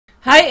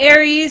Hi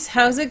Aries,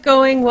 how's it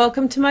going?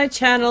 Welcome to my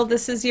channel.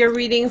 This is your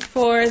reading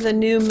for the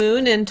new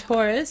moon in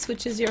Taurus,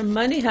 which is your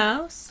money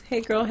house.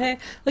 Hey girl, hey.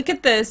 Look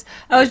at this.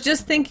 I was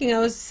just thinking I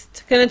was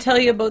going to tell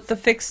you about the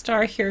fixed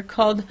star here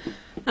called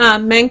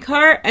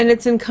Menkar, and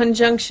it's in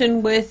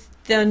conjunction with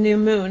the new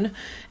moon.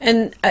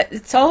 And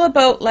it's all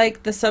about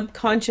like the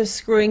subconscious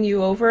screwing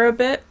you over a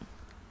bit.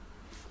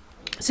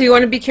 So you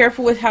want to be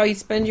careful with how you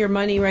spend your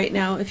money right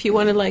now. If you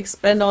want to like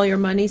spend all your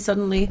money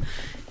suddenly,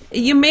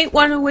 you may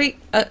want to wait.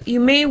 You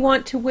may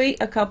want to wait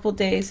a couple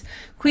days.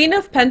 Queen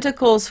of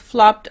Pentacles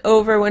flopped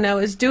over when I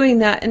was doing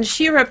that, and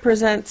she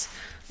represents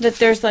that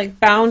there's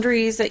like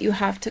boundaries that you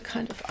have to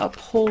kind of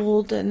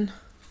uphold and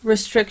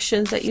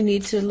restrictions that you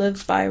need to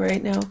live by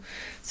right now.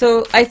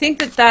 So I think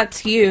that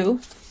that's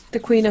you, the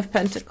Queen of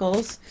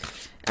Pentacles.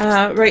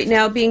 Right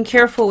now, being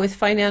careful with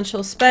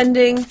financial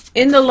spending.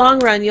 In the long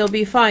run, you'll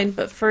be fine,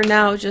 but for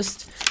now,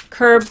 just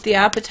curb the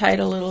appetite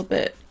a little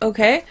bit,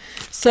 okay?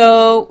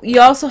 So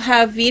you also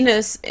have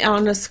Venus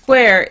on a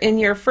square in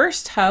your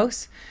first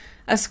house,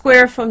 a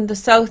square from the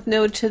south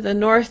node to the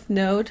north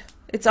node.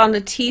 It's on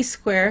a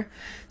T-square.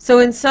 So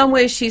in some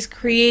way, she's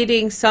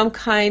creating some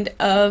kind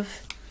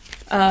of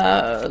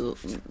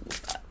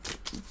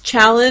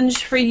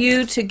challenge for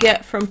you to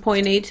get from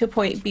point A to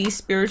point B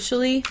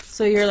spiritually.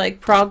 So you're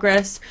like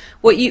progress,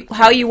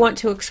 how you want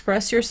to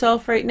express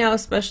yourself right now,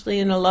 especially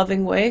in a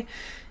loving way,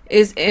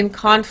 is in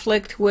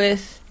conflict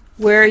with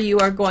where you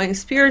are going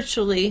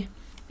spiritually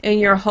in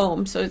your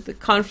home. So the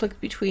conflict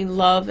between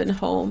love and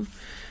home,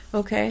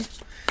 okay?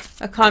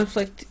 A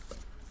conflict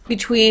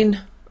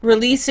between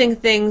releasing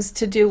things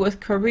to do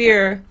with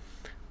career,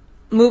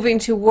 moving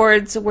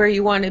towards where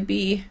you want to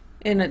be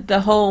in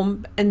the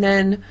home, and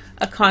then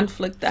a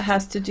conflict that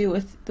has to do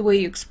with the way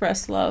you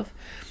express love.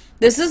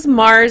 This is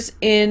Mars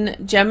in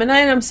Gemini,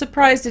 and I'm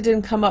surprised it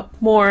didn't come up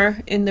more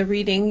in the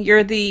reading.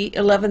 You're the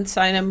 11th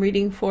sign I'm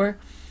reading for.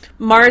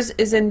 Mars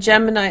is in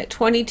Gemini at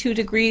 22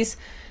 degrees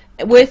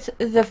with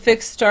the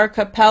fixed star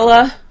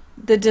Capella,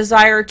 the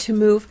desire to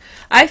move.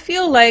 I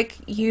feel like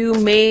you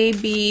may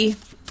be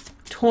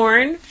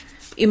torn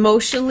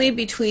emotionally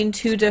between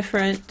two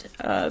different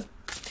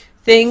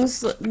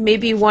things,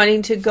 maybe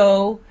wanting to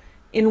go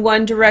in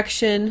one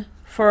direction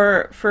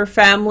for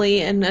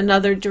family and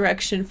another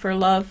direction for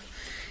love.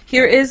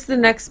 Here is the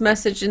next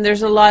message, and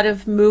there's a lot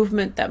of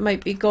movement that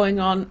might be going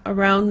on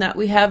around that.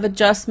 We have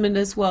adjustment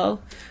as well.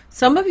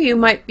 Some of you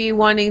might be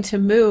wanting to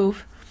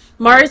move.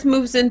 Mars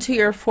moves into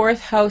your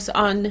fourth house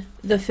on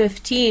the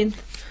 15th,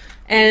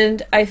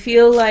 and I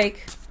feel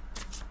like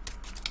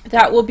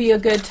that will be a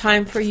good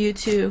time for you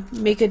to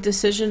make a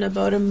decision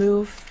about a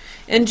move.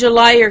 In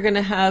July, you're going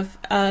to have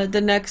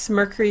the next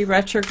Mercury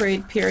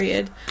retrograde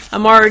period.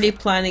 I'm already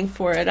planning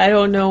for it. I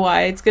don't know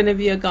why. It's going to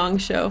be a gong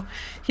show.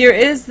 Here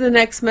is the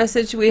next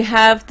message. We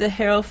have the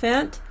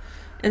Hierophant.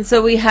 And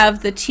so we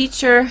have the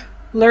teacher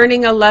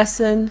learning a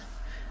lesson,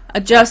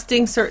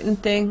 adjusting certain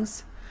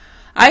things.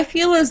 I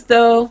feel as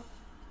though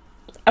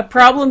a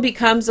problem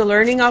becomes a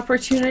learning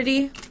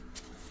opportunity.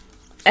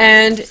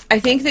 And I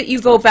think that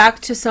you go back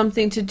to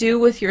something to do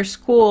with your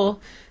school,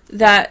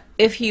 that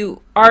if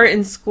you are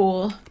in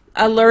school,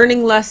 a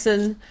learning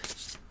lesson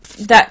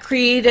that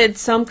created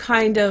some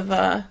kind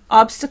of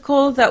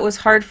obstacle that was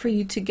hard for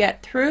you to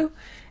get through,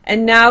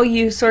 and now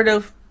you sort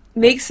of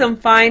make some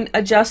fine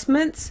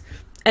adjustments,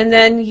 and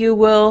then you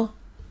will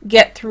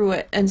get through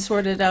it and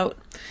sort it out.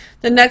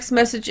 The next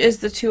message is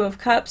the Two of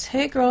Cups.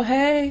 Hey girl,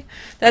 hey.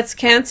 That's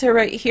Cancer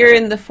right here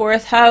in the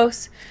fourth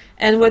house,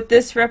 and what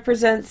this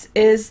represents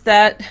is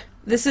that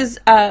this is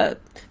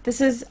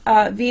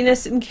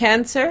Venus in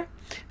Cancer.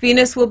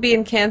 Venus will be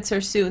in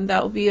Cancer soon.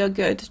 That will be a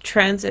good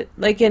transit,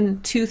 like in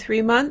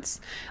 2-3 months.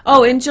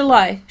 Oh, in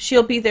July.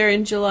 She'll be there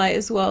in July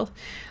as well.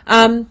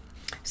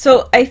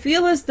 So I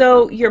feel as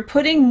though you're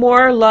putting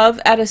more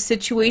love at a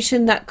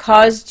situation that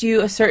caused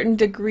you a certain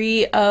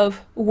degree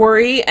of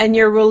worry, and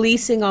you're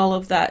releasing all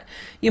of that.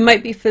 You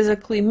might be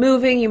physically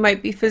moving, you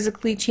might be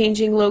physically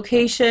changing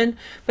location,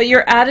 but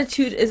your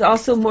attitude is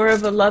also more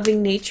of a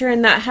loving nature,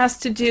 and that has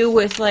to do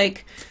with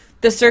like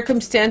the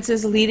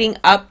circumstances leading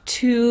up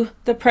to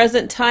the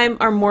present time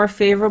are more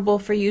favorable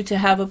for you to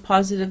have a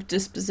positive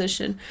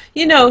disposition.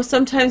 You know,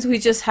 sometimes we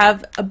just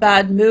have a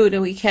bad mood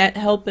and we can't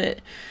help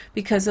it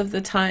because of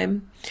the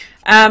time.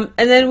 And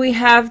then we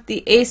have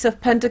the Ace of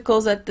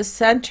Pentacles at the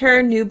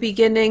center, new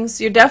beginnings.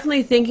 You're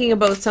definitely thinking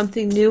about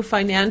something new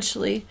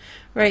financially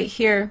right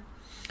here.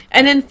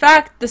 And in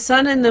fact, the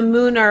Sun and the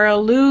Moon are a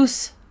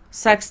loose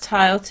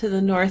sextile to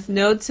the north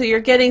node, so you're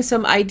getting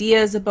some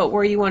ideas about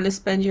where you want to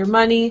spend your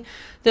money.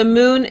 The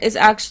moon is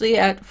actually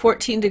at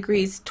 14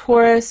 degrees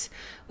Taurus,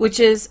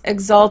 which is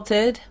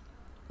exalted,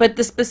 but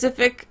the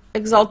specific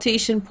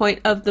exaltation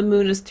point of the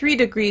moon is 3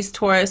 degrees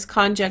Taurus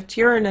conjunct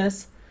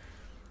Uranus.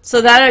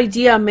 So that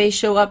idea may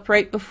show up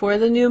right before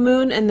the new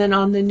moon, and then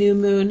on the new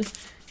moon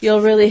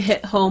you'll really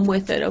hit home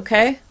with it,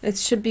 okay? It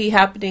should be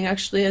happening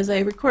actually as I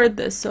record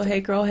this, so hey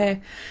girl, hey.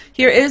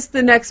 Here is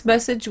the next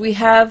message. We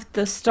have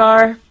the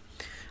star.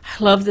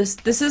 I love this.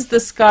 This is the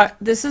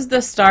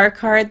star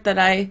card that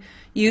I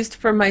used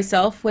for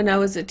myself when I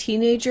was a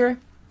teenager.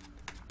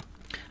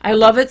 I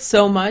love it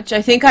so much.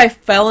 I think I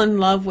fell in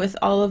love with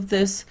all of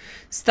this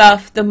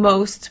stuff the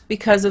most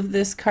because of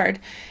this card.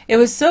 It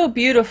was so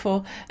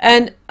beautiful.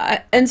 And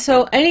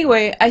so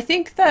anyway, I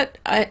think that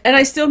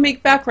I still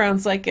make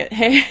backgrounds like it.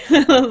 Hey,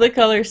 I love the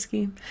color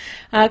scheme.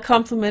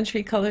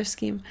 Complementary color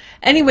scheme.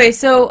 Anyway,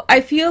 so I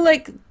feel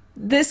like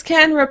this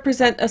can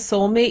represent a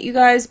soulmate, you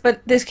guys,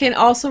 but this can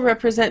also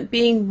represent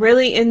being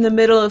really in the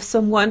middle of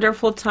some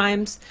wonderful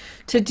times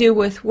to do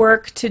with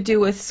work, to do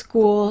with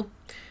school.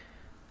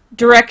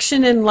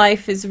 Direction in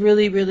life is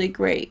really, really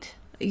great.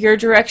 Your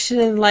direction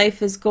in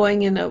life is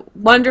going in a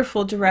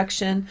wonderful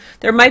direction.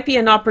 There might be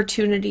an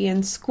opportunity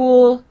in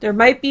school. There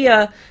might be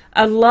a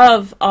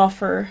love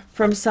offer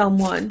from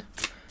someone.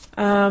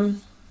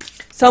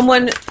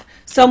 Someone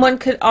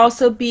could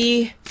also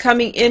be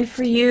coming in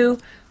for you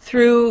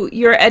through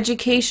your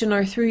education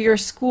or through your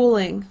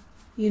schooling,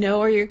 you know,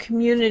 or your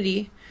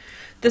community.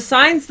 The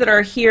signs that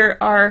are here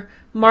are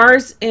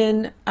Mars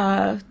in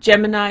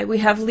Gemini. We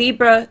have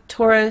Libra,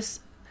 Taurus,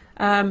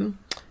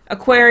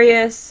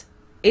 Aquarius,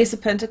 Ace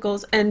of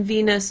Pentacles, and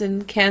Venus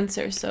in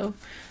Cancer. So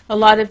a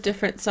lot of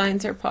different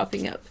signs are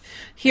popping up.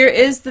 Here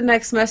is the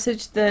next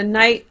message, the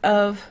Knight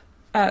of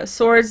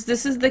Swords.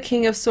 This is the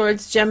King of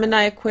Swords,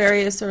 Gemini,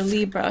 Aquarius, or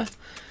Libra.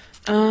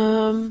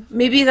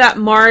 Maybe that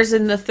Mars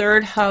in the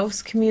third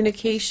house,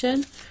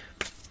 communication.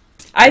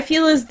 I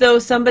feel as though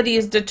somebody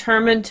is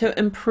determined to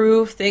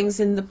improve things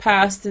in the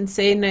past and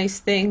say nice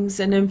things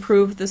and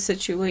improve the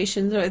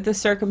situations or the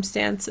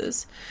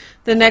circumstances.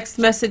 The next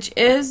message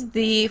is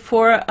the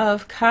Four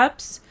of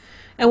Cups.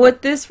 And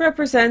what this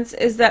represents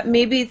is that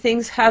maybe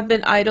things have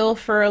been idle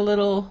for a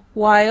little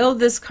while.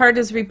 This card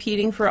is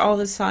repeating for all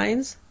the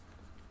signs.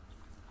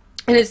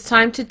 And it's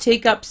time to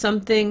take up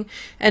something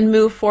and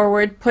move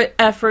forward, put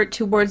effort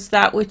towards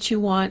that which you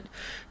want,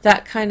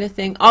 that kind of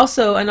thing.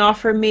 Also, an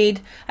offer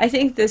made, I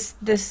think this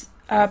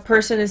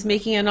person is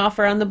making an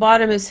offer. On the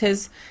bottom is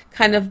his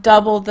kind of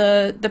double,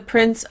 the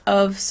Prince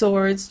of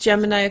Swords,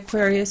 Gemini,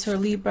 Aquarius, or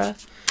Libra.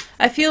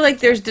 I feel like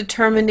there's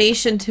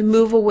determination to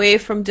move away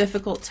from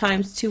difficult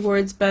times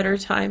towards better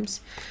times.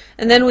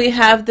 And then we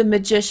have the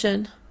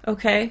Magician,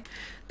 okay?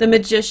 The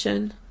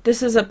Magician.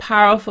 This is a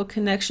powerful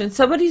connection.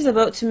 Somebody's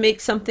about to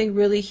make something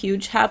really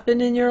huge happen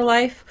in your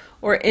life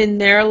or in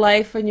their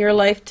life and your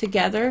life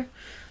together.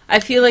 I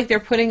feel like they're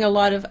putting a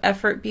lot of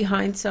effort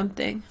behind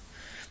something.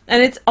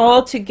 And it's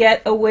all to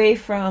get away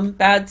from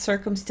bad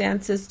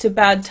circumstances to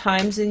bad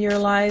times in your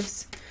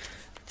lives.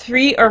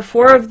 3 or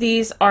 4 of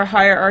these are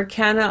higher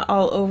arcana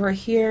all over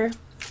here.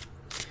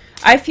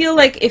 I feel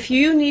like if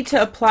you need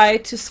to apply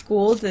to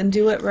school, then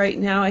do it right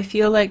now. I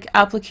feel like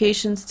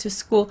applications to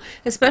school,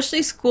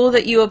 especially school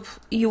that you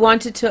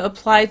wanted to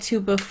apply to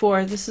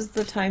before, this is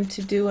the time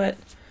to do it.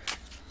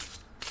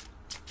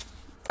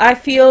 I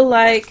feel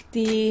like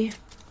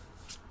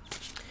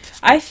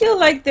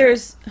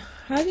there's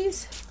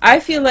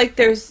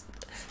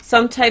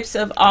some types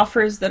of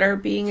offers that are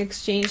being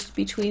exchanged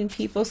between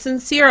people,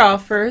 sincere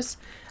offers.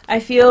 I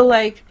feel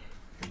like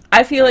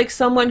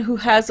someone who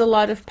has a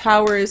lot of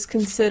power is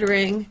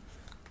considering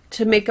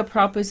to make a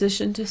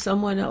proposition to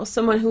someone else.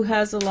 Someone who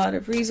has a lot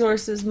of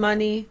resources,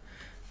 money,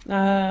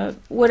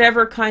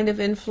 whatever kind of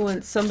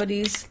influence,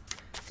 somebody's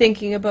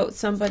thinking about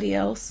somebody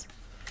else.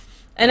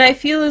 And I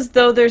feel as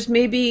though there's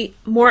maybe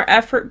more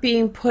effort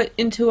being put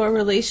into a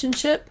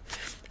relationship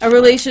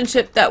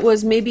that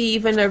was maybe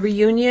even a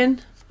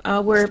reunion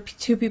where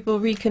 2 people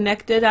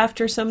reconnected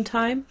after some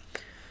time.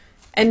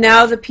 And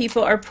now the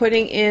people are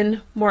putting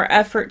in more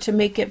effort to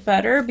make it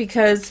better,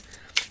 because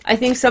I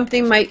think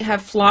something might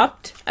have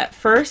flopped at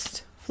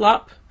first,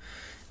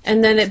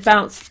 and then it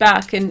bounced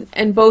back,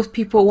 and both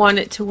people want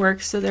it to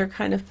work, so they're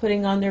kind of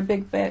putting on their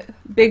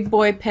big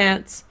boy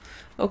pants.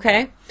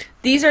 Okay?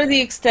 These are the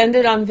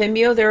extended on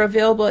Vimeo. They're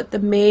available at the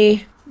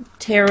May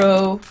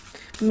Tarot,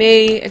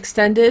 May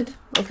Extended.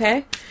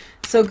 Okay?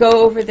 So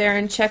go over there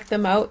and check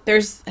them out.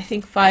 There's, I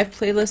think, 5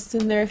 playlists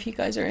in there if you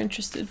guys are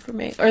interested for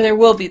May. Or there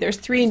will be. There's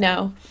 3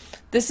 now.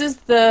 This is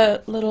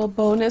the little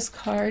bonus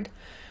card,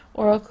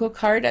 oracle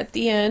card at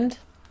the end.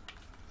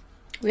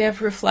 We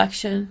have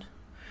reflection.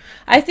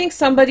 I think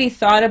somebody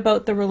thought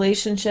about the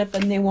relationship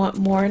and they want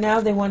more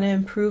now. They want to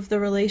improve the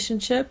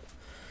relationship.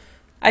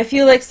 I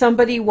feel like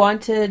somebody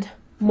wanted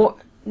more.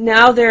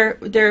 Now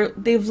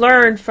they've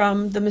learned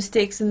from the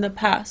mistakes in the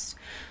past.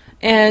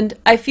 And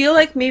I feel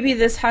like maybe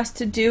this has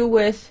to do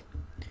with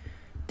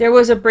there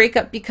was a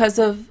breakup because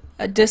of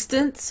a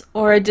distance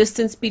or a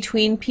distance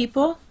between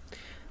people.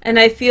 And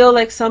I feel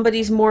like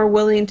somebody's more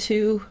willing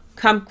to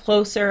come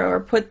closer or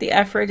put the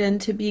effort in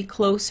to be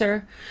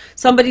closer.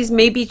 Somebody's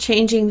maybe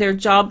changing their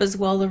job as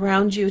well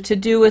around you to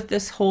do with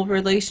this whole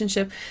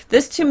relationship.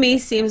 This to me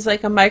seems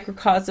like a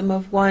microcosm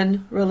of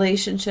one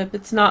relationship.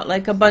 It's not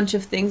like a bunch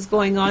of things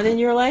going on in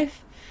your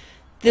life.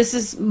 This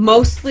is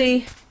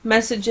mostly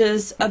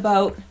messages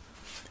about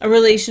a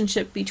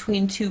relationship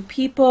between 2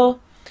 people,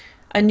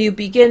 a new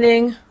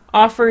beginning,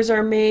 offers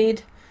are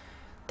made,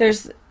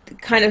 there's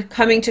kind of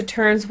coming to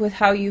terms with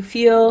how you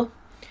feel,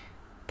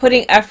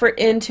 putting effort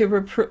in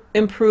to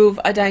improve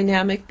a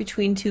dynamic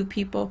between two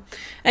people.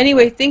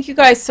 Anyway, thank you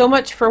guys so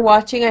much for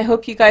watching. I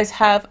hope you guys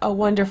have a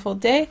wonderful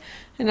day,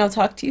 and I'll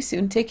talk to you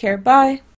soon. Take care. Bye.